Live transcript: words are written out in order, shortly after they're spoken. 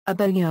A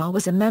boyar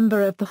was a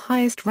member of the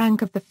highest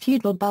rank of the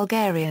feudal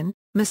Bulgarian,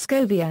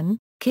 Moscovian,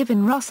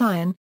 Kievan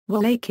Rus'ian,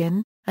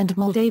 Wallachian, and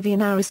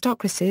Moldavian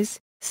aristocracies,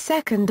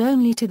 second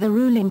only to the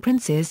ruling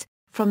princes,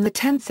 from the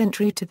 10th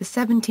century to the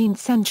 17th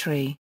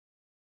century.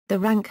 The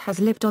rank has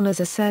lived on as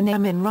a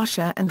surname in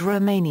Russia and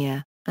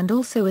Romania, and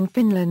also in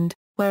Finland,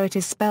 where it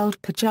is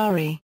spelled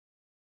Pajari.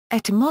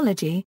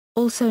 Etymology,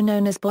 also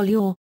known as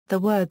Boyar, the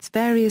word's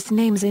various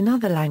names in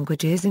other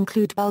languages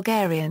include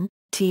Bulgarian,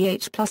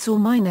 th plus or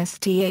minus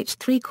th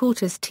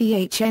 3/4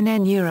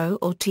 thnn euro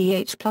or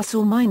th plus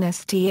or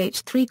minus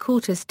th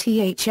 3/4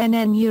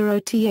 thnn euro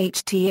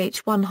th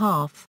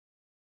 1/2.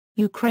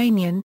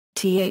 Ukrainian,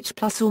 th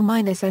plus or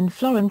minus n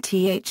florin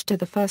th to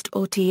the first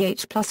or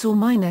th plus or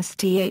minus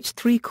th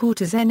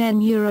 3/4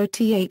 nn euro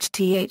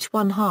th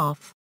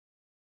 1/2.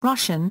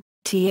 Russian,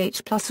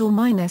 th plus or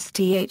minus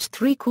th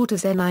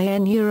 3/4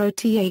 nin euro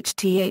th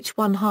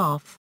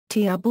 1/2,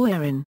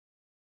 Boyarin.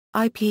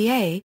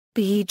 IPA,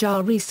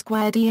 Pajari.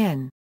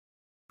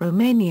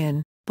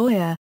 Romanian,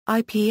 Boyar,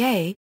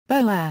 IPA,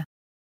 Boyar.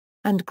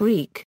 And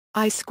Greek,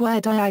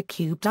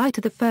 I2I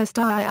to the first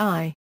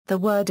II. The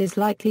word is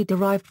likely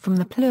derived from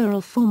the plural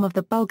form of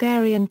the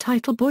Bulgarian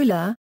title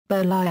Boyar,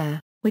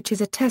 Boyar, which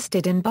is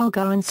attested in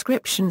Bulgar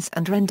inscriptions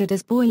and rendered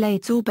as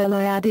Boylades or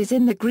Boyades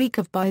in the Greek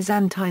of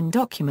Byzantine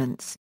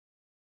documents.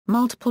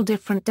 Multiple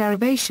different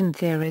derivation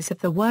theories of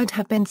the word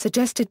have been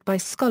suggested by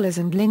scholars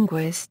and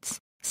linguists,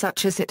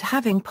 such as it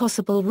having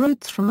possible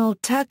roots from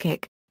Old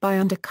Turkic, by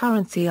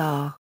undercurrency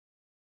r.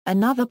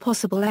 Another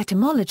possible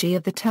etymology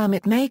of the term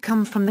it may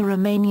come from the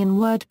Romanian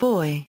word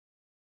boy.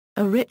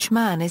 A rich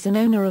man is an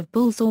owner of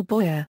bulls or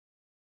boyar.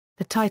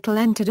 The title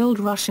entered Old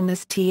Russian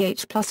as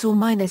th plus or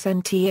minus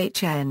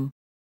nthn.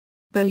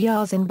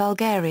 Boyars in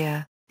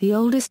Bulgaria, the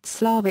oldest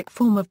Slavic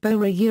form of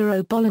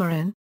Boyar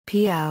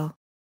pl.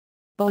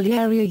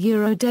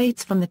 Bulgaria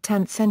dates from the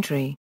 10th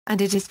century,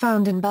 and it is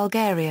found in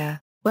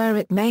Bulgaria, where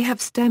it may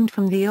have stemmed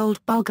from the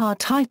Old Bulgar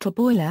title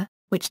Boyar,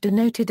 which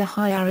denoted a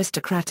high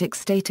aristocratic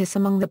status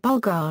among the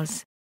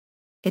Bulgars.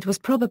 It was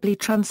probably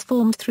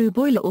transformed through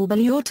Boyar or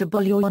Boyar to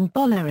Boyar and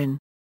Bolarin.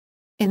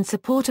 In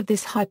support of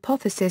this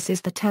hypothesis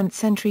is the 10th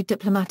century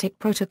diplomatic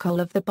protocol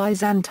of the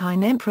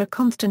Byzantine Emperor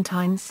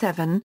Constantine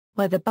VII,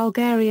 where the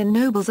Bulgarian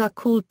nobles are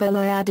called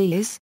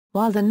Boyades,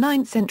 while the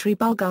 9th century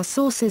Bulgar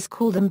sources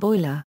call them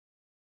Boyar.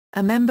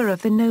 A member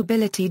of the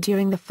nobility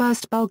during the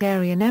First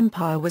Bulgarian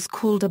Empire was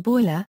called a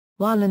boyar,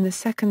 while in the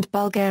Second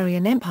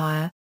Bulgarian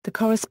Empire, the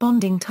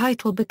corresponding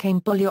title became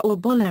Boyar or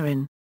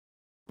Bolarin.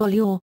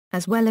 Boyar,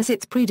 as well as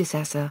its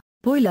predecessor,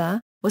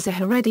 Boyar, was a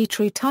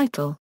hereditary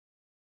title.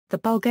 The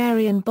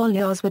Bulgarian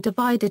boyars were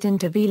divided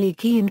into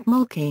veliki and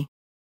mulki.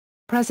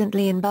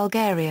 Presently in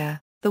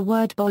Bulgaria, the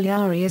word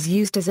boyari is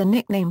used as a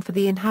nickname for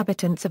the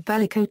inhabitants of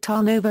Veliko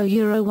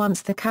Tarnovo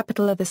once the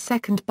capital of the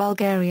Second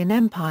Bulgarian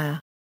Empire.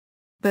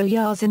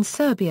 Boyars in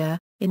Serbia,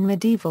 in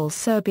medieval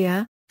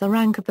Serbia, the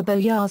rank of the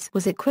boyars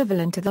was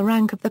equivalent to the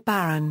rank of the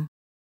baron.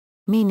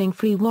 Meaning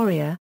free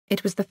warrior,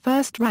 it was the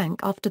first rank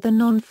after the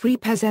non-free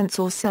peasants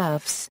or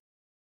serfs.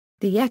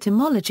 The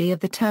etymology of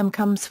the term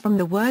comes from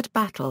the word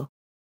battle.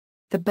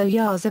 The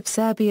boyars of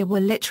Serbia were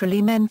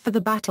literally men for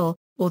the battle,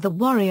 or the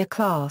warrior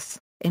class,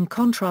 in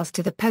contrast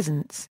to the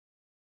peasants.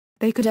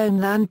 They could own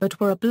land but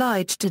were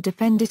obliged to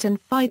defend it and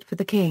fight for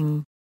the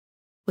king.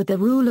 With the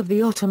rule of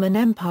the Ottoman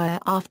Empire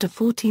after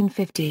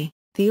 1450,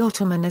 the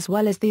Ottoman as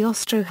well as the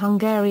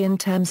Austro-Hungarian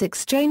terms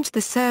exchanged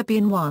the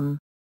Serbian one.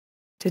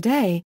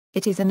 Today,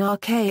 it is an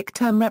archaic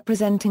term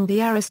representing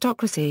the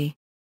aristocracy.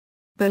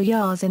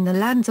 Boyars in the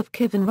lands of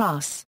Kievan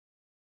Rus.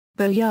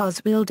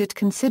 Boyars wielded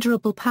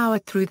considerable power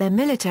through their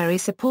military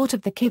support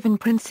of the Kievan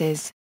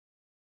princes.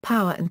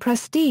 Power and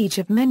prestige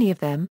of many of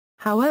them,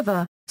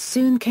 however,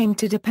 soon came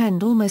to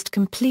depend almost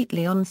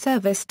completely on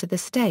service to the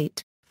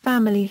state,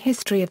 family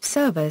history of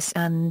service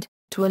and,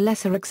 to a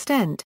lesser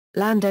extent,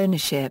 land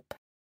ownership.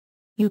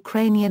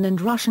 Ukrainian and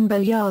Russian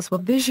boyars were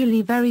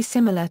visually very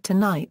similar to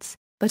knights,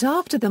 but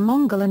after the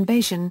Mongol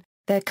invasion,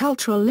 their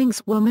cultural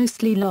links were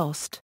mostly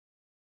lost.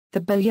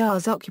 The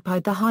boyars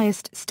occupied the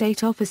highest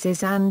state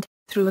offices and,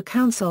 through a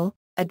council,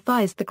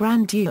 advised the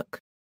Grand Duke.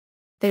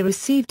 They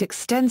received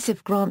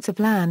extensive grants of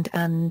land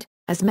and,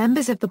 as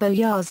members of the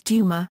Boyars'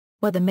 Duma,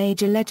 were the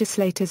major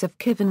legislators of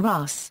Kievan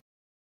Rus.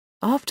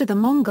 After the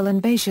Mongol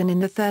invasion in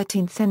the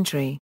 13th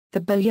century, the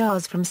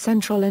boyars from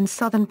central and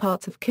southern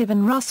parts of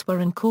Kievan Rus were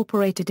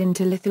incorporated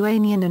into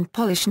Lithuanian and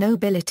Polish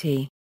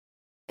nobility.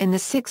 In the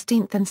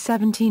 16th and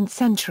 17th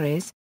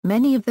centuries,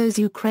 many of those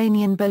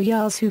Ukrainian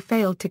boyars who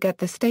failed to get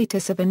the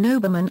status of a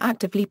nobleman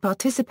actively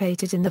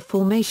participated in the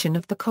formation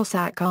of the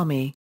Cossack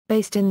army,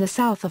 based in the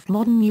south of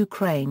modern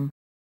Ukraine.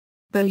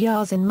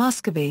 Boyars in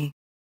Muscovy.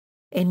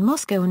 In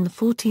Moscow in the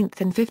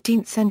 14th and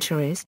 15th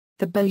centuries,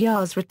 the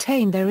boyars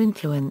retained their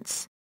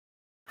influence.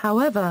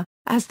 However,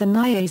 as the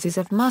knyazes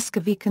of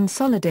Muscovy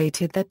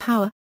consolidated their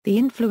power, the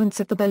influence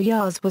of the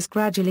boyars was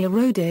gradually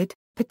eroded,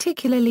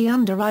 particularly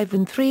under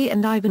Ivan III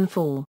and Ivan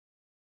IV.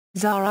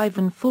 Tsar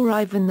Ivan IV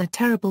Ivan the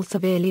Terrible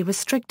severely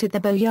restricted the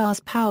boyars'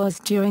 powers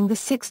during the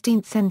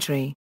 16th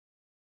century.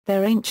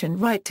 their ancient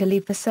right to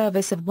leave the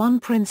service of one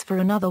prince for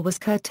another was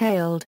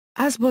curtailed,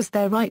 as was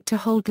their right to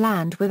hold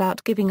land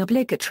without giving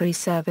obligatory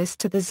service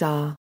to the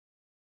Tsar.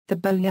 The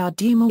Boyar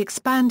Duma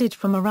expanded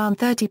from around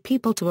 30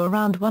 people to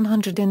around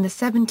 100 in the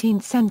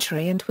 17th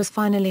century and was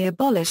finally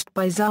abolished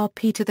by Tsar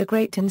Peter the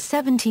Great in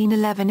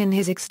 1711 in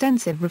his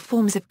extensive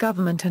reforms of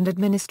government and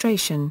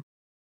administration.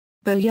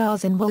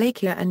 Boyars in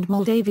Wallachia and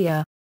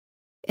Moldavia.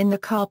 In the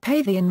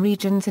Carpathian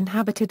regions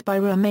inhabited by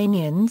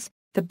Romanians,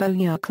 the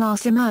boyar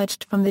class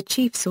emerged from the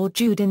chiefs or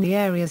Jude in the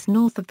areas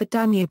north of the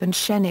Danube and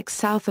Shenix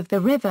south of the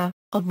river,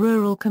 of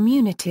rural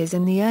communities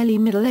in the early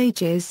Middle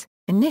Ages,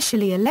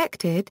 initially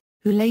elected,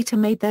 who later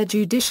made their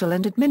judicial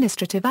and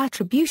administrative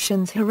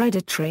attributions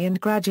hereditary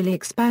and gradually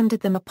expanded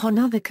them upon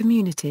other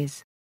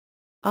communities.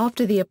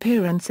 After the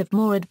appearance of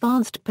more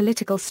advanced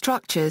political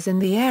structures in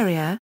the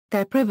area,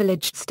 their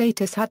privileged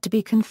status had to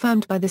be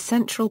confirmed by the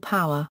central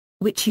power,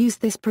 which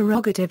used this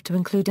prerogative to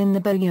include in the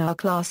boyar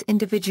class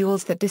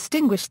individuals that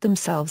distinguished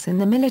themselves in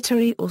the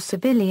military or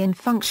civilian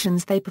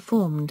functions they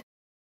performed.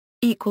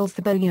 The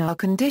boyar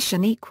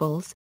condition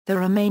equals, the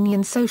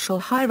Romanian social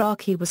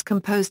hierarchy was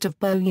composed of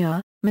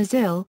boyar,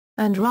 mazil,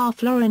 and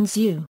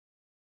Florențiu.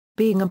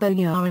 Being a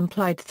boyar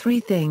implied three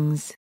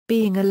things: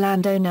 being a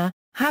landowner,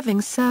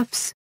 having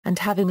serfs, and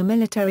having a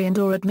military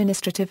and/or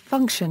administrative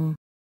function.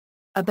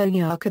 A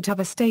boyar could have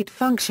a state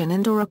function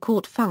and/or a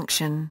court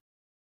function.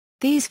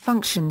 These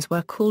functions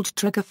were called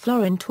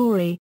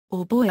Florentori,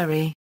 or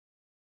boyari.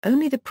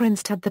 Only the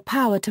prince had the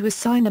power to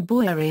assign a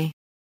boyari.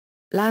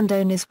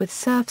 Landowners with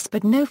serfs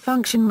but no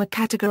function were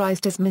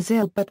categorized as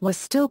mazil but were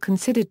still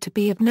considered to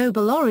be of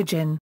noble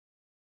origin.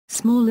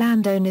 Small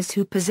landowners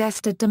who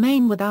possessed a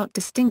domain without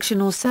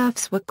distinction or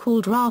serfs were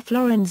called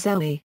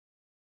Florenței.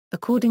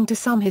 According to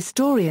some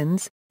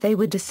historians, they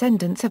were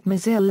descendants of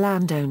mazil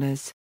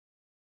landowners.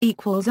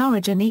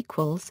 Origin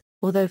equals,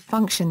 although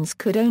functions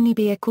could only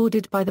be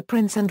accorded by the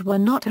prince and were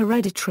not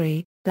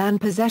hereditary,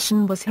 land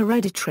possession was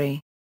hereditary.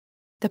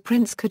 The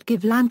prince could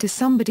give land to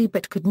somebody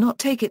but could not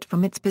take it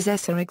from its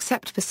possessor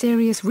except for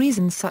serious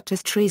reasons such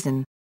as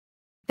treason.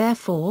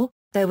 Therefore,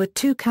 there were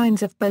two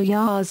kinds of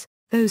boyars: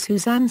 those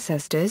whose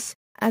ancestors,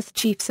 as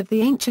chiefs of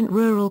the ancient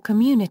rural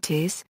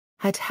communities,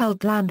 had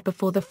held land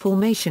before the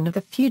formation of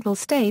the feudal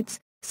states,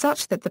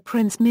 such that the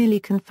prince merely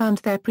confirmed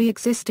their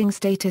pre-existing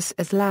status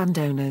as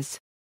landowners.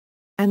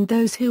 And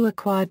those who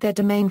acquired their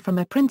domain from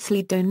a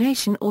princely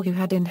donation or who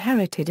had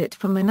inherited it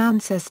from an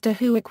ancestor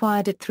who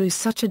acquired it through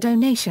such a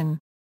donation.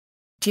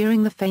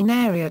 During the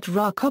Feinariate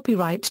Ra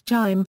copyright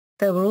time,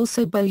 there were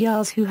also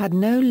boyars who had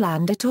no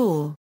land at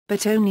all,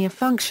 but only a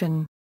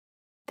function.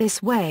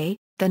 This way,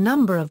 the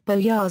number of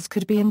boyars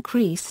could be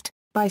increased,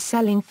 by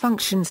selling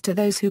functions to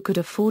those who could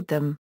afford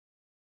them.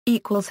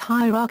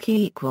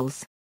 Hierarchy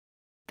equals.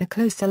 The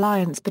close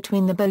alliance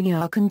between the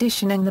boyar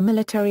condition and the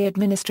military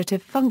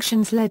administrative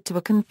functions led to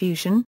a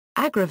confusion,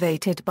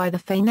 aggravated by the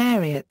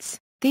Feinariates.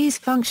 These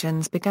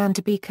functions began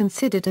to be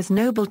considered as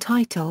noble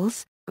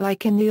titles,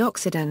 like in the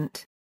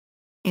Occident.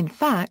 In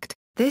fact,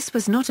 this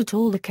was not at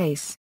all the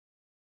case.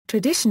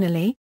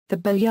 Traditionally, the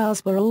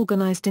boyars were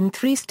organized in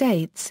three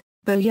states: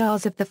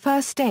 boyars of the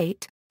first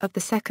state, of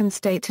the second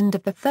state and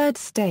of the third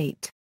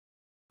state.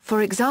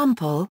 For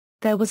example,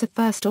 there was a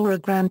first or a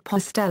grand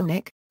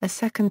postelnik, a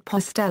second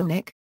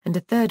postelnik, and a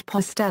third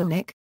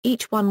postelnik,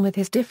 each one with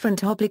his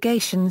different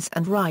obligations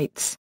and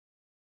rights.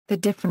 The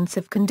difference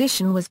of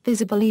condition was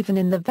visible even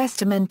in the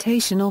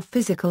vestimentation or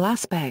physical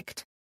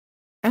aspect.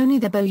 Only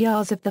the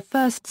boyars of the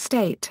first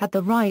state had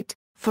the right,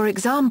 for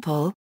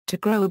example, to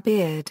grow a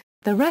beard,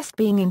 the rest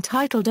being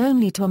entitled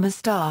only to a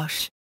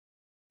moustache.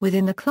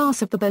 Within the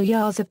class of the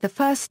boyars of the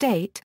first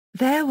state,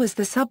 there was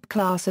the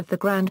subclass of the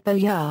grand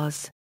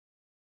boyars.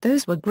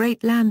 Those were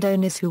great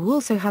landowners who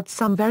also had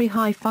some very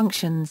high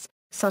functions,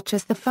 such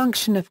as the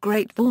function of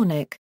great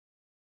dvornik.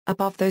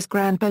 Above those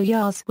grand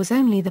boyars was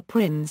only the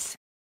prince.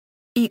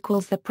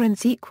 The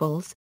prince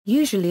equals,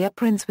 usually a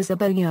prince was a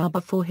boyar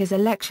before his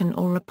election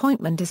or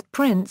appointment as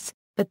prince,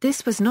 but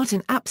this was not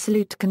an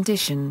absolute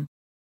condition.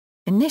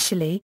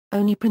 Initially,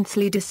 only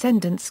princely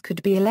descendants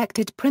could be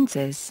elected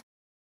princes.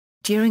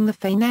 During the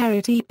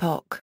Feinariate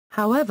epoch,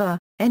 however,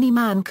 any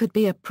man could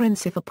be a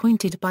prince if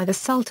appointed by the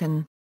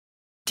Sultan.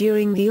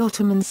 During the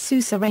Ottoman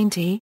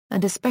suzerainty,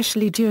 and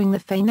especially during the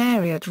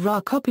Feinariate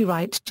Ra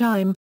copyright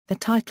time, the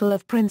title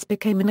of prince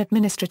became an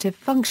administrative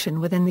function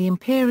within the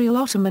imperial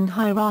Ottoman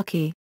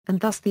hierarchy, and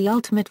thus the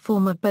ultimate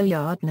form of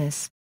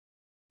boyardness.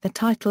 The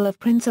title of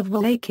Prince of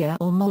Wallachia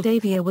or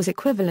Moldavia was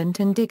equivalent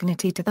in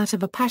dignity to that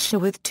of a pasha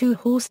with two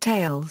horse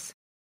tails.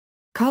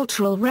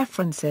 Cultural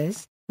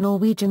references: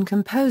 Norwegian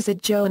composer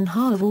Johan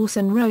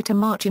Halvorsen wrote a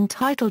march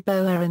entitled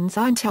Boerens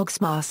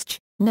Eintogsmarch,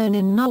 known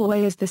in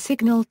Norway as the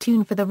signal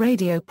tune for the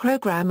radio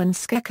program and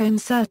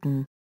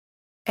Skekkonserten.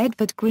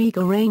 Edvard Grieg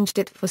arranged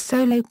it for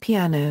solo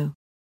piano.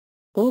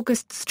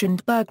 August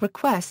Strindberg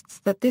requests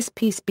that this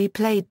piece be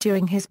played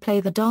during his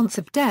play The Dance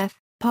of Death,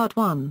 Part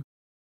 1.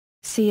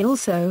 See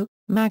also,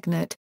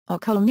 Magnate,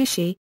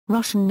 Okolnishi,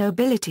 Russian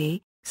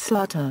nobility,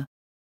 Slaughter.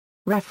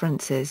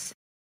 References.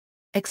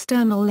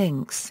 External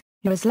links: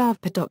 Yaroslav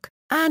Paduk,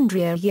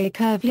 Andrea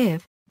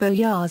Yakovlev,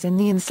 Boyars in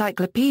the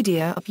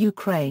Encyclopedia of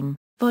Ukraine,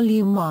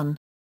 Volume 1.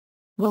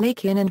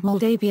 Wallachian and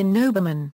Moldavian noblemen.